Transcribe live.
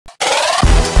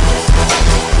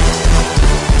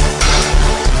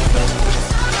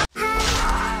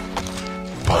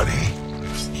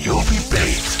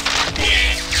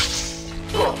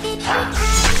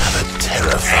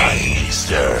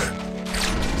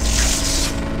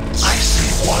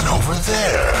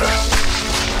there.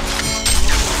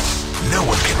 No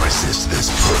one can resist this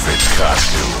perfect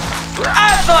costume.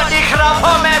 สวัสดีครับพ่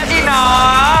อแม่พี่น้อ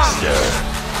ง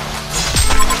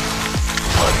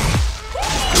Buddy,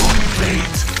 don't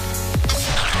bait.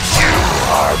 You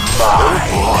are mine. Oh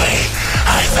boy,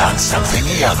 I found something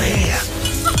yummy.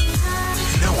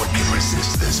 No one can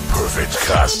resist this perfect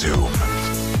costume.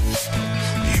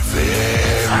 Be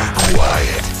very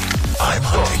quiet. I'm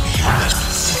hunting humans.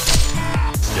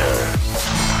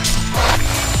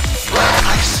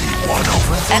 I see one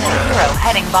over there. Enemy hero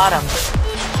heading bottom.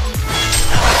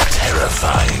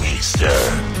 Terrifying Easter.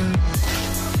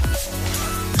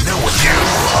 No one. You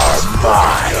are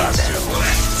mine.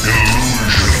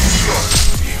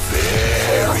 Be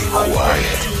very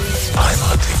quiet. I'm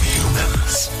hunting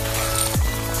humans.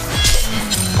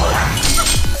 Buddy,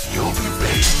 you'll be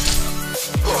bait.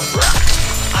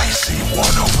 I see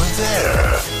one over there.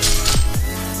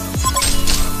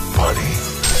 Buddy,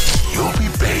 you'll be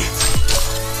bait.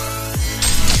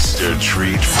 Easter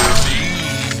treat for me.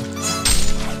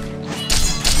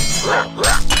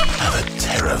 Have a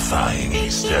terrifying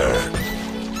Easter.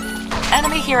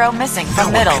 Enemy hero missing from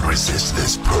No middle. one can resist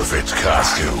this perfect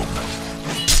costume.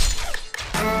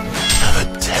 Have a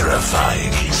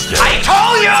terrifying Easter. I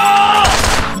told you!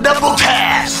 Double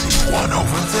tap! See one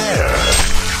over there.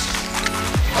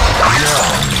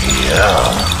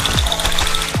 Yum.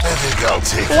 I think I'll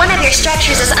take One of your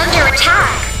structures is under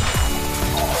attack.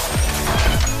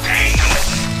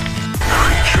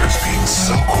 Creatures being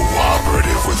so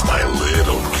cooperative with my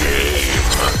little game.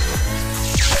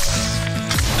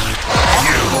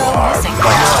 You are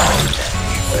mine.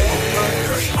 Be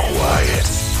very quiet.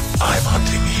 I'm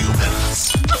hunting humans.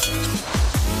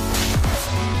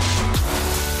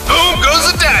 Boom goes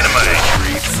the dynamite!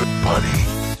 Treat for Buddy.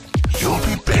 You'll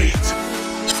be bait.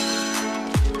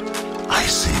 I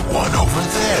see one over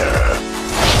there.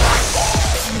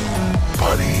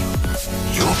 Buddy,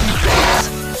 you'll be bait.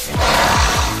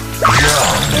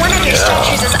 One of your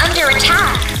structures is under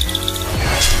attack.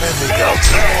 I think I'll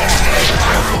take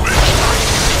one.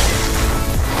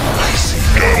 I see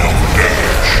one over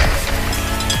there.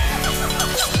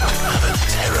 Have a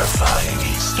terrifying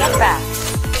Easter. Get back.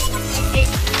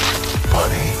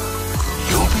 Buddy,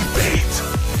 you'll be bait.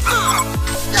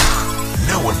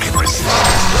 No one can resist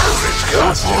this perfect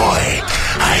costume. Oh boy,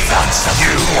 I found something.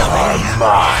 You are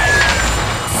mine.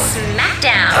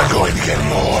 Smackdown. I'm going to get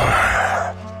more.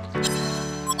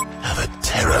 Have a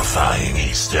terrifying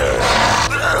Easter.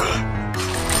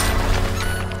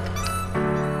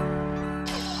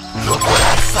 Look what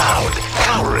I found,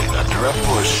 cowering under a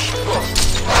bush.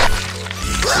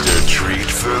 Easter treat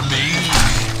for me.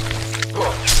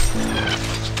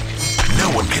 No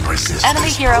one can resist Enemy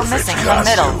this hero perfect missing from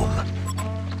middle. costume.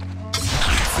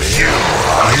 You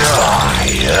are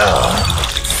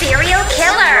Serial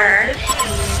killer.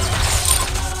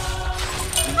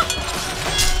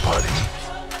 Buddy,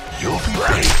 you'll be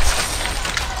bait.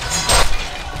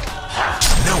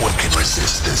 No one can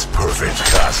resist this perfect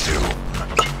costume.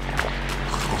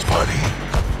 Buddy,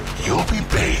 you'll be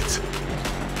bait.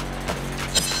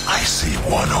 I see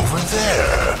one over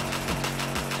there.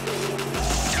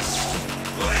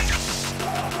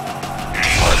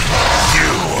 Buddy,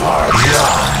 you are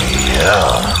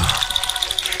yum.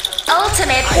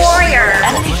 Ultimate warrior.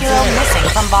 Enemy hero missing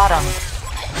from bottom.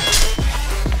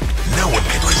 No one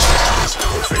can resist this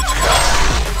perfect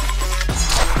costume.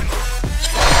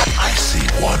 I see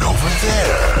one over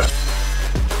there.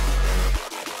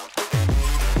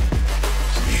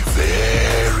 Be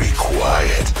very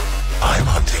quiet. I'm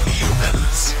hunting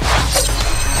humans.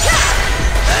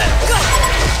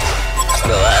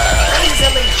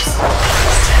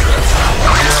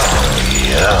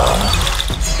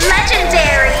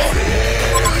 Legendary.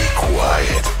 Very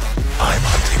quiet. I'm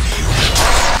hunting humans.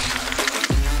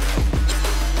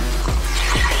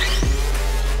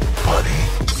 Buddy,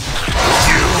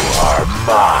 you are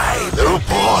mine. Oh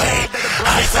boy,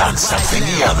 I found something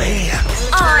yummy.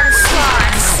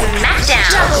 Onslaught. Smackdown.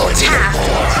 Double tap.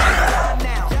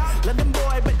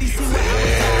 Be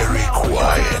very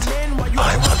quiet.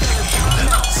 I'm hunting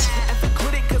humans.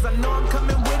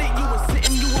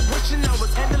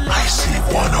 I see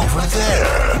one over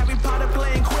there.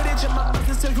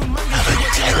 Have a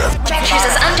terrifying Structures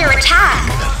is under attack.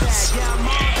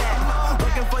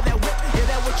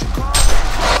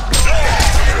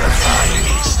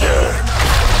 Easter.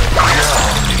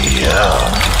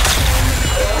 Yum.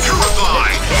 You're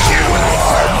mine. You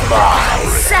are mine.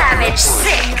 Savage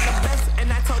sick.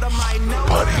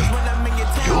 Buddy,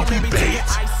 you'll be bait.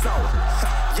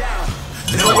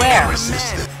 No one can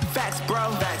resist it.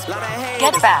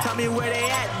 Get back.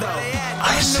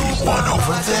 I see one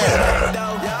over there.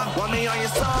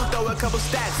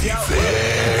 Be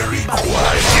very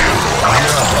quiet.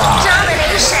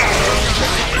 Domination.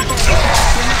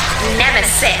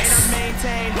 Nemesis.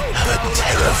 The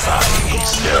terrifying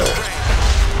Easter.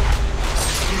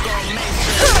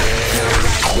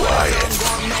 Very quiet.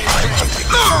 I'm hunting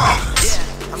humans.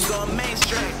 I'm going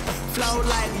mainstream. Flow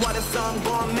like water, so I'm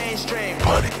going mainstream.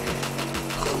 Buddy.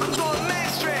 I'm going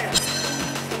mainstream.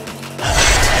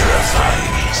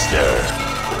 Terrifying Easter.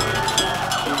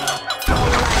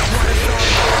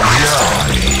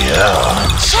 Yeah.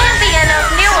 Champion of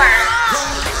Newerth.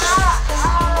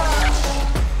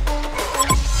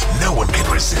 No one can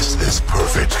resist this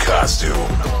perfect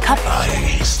costume.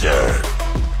 Flying Easter.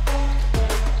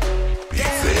 Be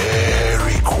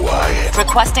very quiet.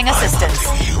 Requesting assistance.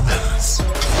 I'm hunting humans.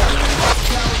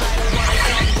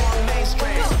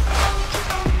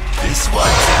 This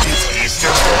one's in his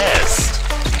Easter best.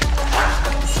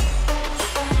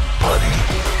 Buddy,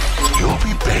 you'll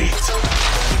be bait.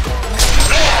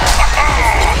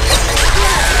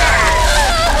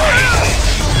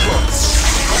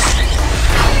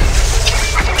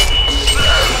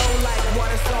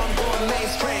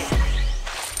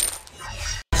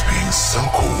 He's being so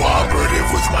cooperative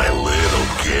with my little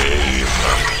game.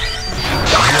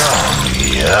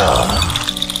 Yum.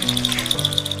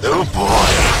 Oh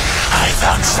boy, I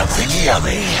found something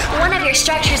yummy. One of your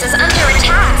structures is under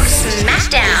attack.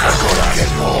 Smackdown. I'm gonna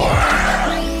get more.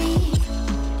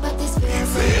 Be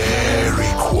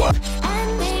very quiet.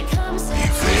 Be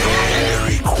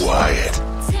very quiet.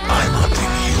 I'm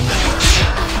hunting humans.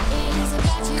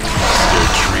 It's a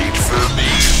treat for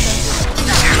me.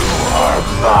 You are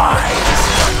mine.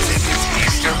 Hunting is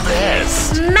Easter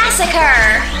best. Massacre.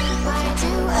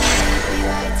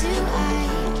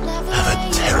 Have a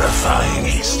terrifying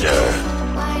Easter.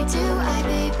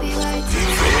 Be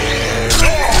very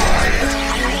quiet.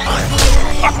 I'm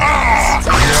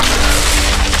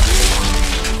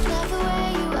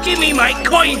Give me my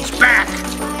coins back!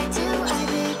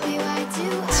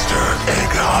 Easter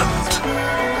egg hunt.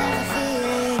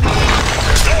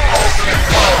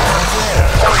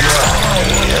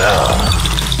 Yeah.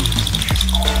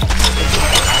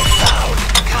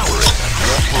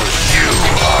 You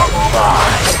are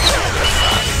mine.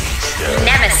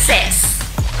 Nemesis.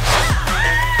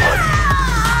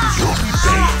 You'll be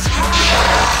bait.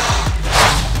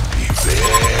 Be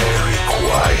very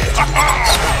quiet.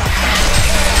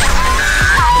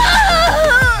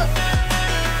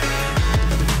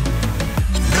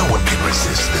 No one can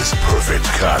resist this perfect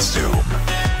costume.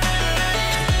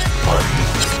 Buddy,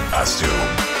 costume.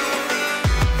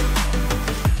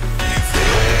 Be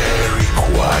very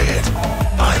quiet.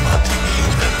 I'm hunting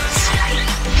humans.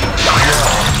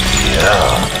 Yeah.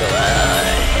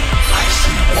 I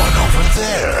see one over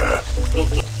there.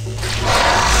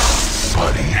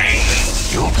 Buddy,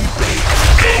 you'll be bait.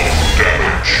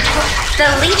 The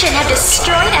Legion have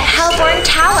destroyed a Hellborn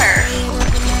tower.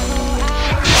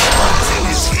 Hunting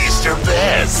is Easter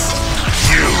best.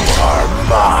 You are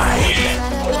mine.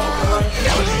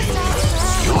 Buddy,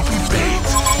 you'll be bait.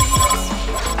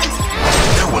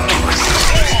 No one can resist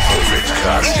this perfect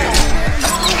costume.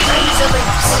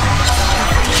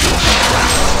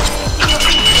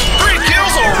 Three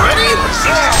kills already?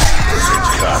 Perfect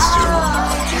costume.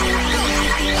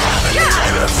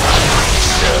 Terrifying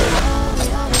Easter.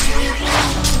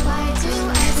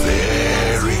 Be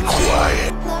very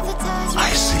quiet. I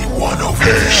see one over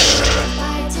there.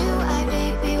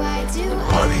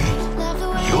 Buddy,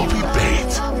 you'll be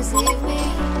bait.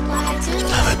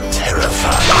 Have a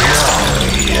terrifying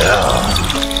yeah.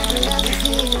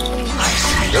 I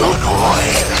see no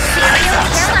noise. I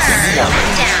found something yummy.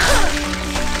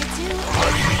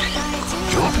 Buddy,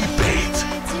 you'll be bait.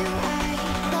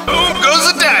 Boom goes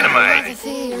the dynamite!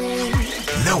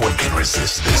 No one can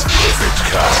resist this perfect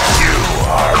costume. You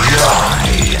are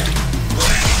mine.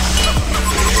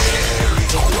 Very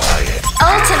quiet.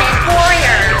 Ultimate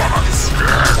Warrior.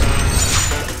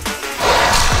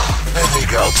 I think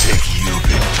I'll take you,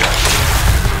 Big Daddy.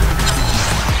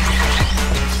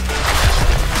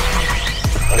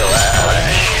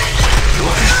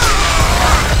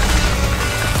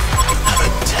 Have a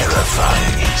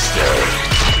terrifying Easter.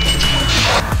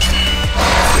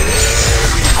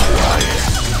 Very quiet.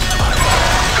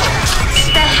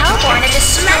 The Hellborn have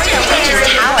destroyed a witch's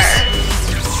tower.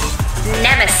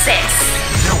 Nemesis.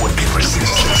 No one can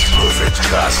resist this perfect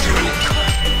costume.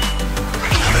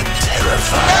 Have a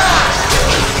terrifying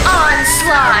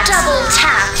Onslaught. Double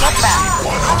tap. Get back.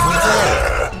 one over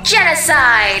there.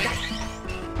 Genocide.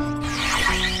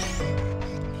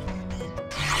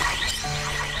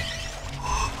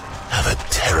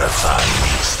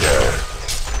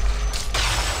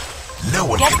 No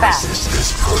one Get can back. resist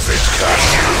this perfect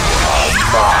costume of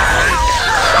mine.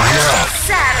 Yeah.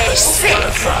 Savage 6.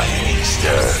 Terrifying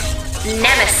Easter.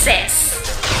 Nemesis.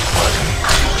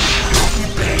 You'll be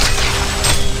baked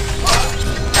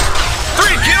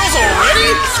 3 kills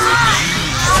already? for me.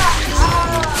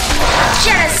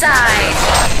 Genocide.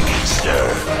 Easter.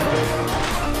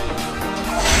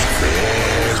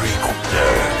 Very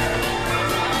quick.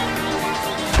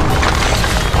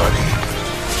 Buddy,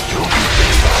 you'll be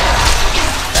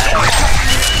baked.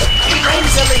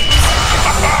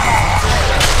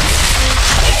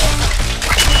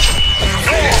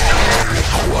 Very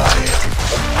quiet.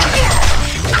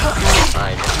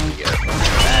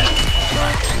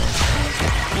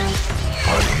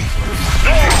 Buddy,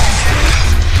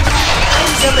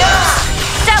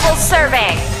 Double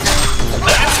serving.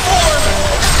 That's 4.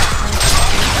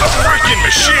 A freaking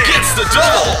machine gets the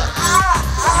double.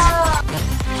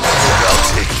 I'll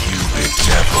take you, Big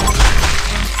Devil.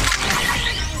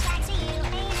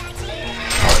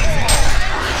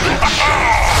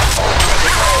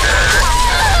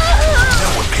 No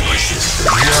one can resist this.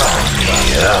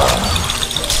 Yeah.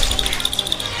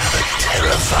 The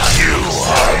terrifying. You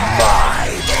are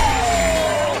mine.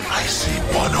 I see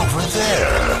one over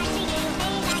there.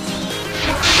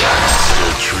 That's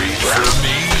a treat for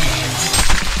me.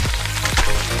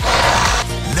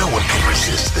 No one can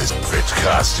resist this rich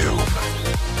costume.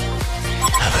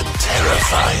 Have a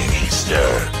terrifying Easter.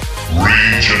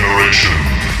 Regeneration.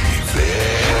 Be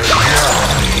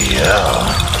very young.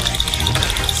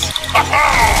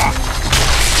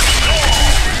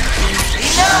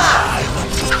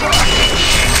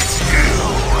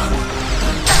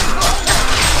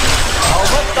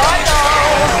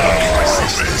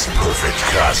 Resist this perfect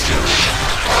costume.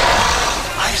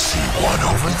 I see one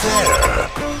over there.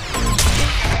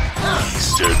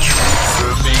 Easter treat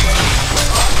for me.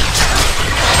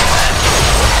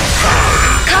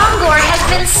 Kongor has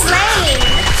been slain.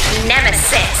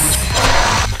 Nemesis.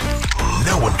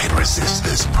 No one can resist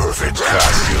this perfect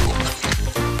costume.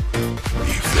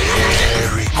 Be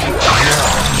very quiet.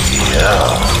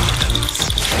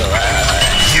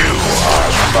 You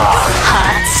are mine.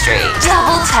 Hot Street.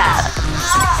 Double tap.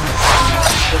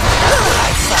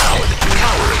 I found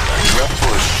cowering under a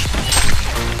bush.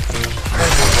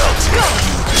 And then I'll take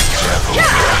you, Big Devil.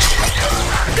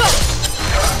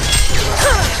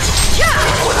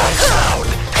 What I found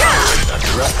cowering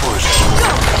under a bush.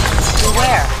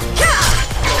 Beware.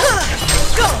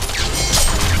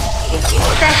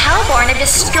 The Hellborn have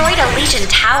destroyed a Legion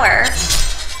tower.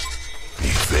 Be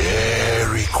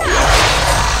very quiet.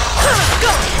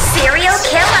 Serial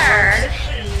killer.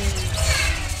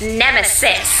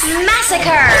 Nemesis.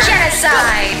 Massacre.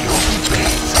 Genocide.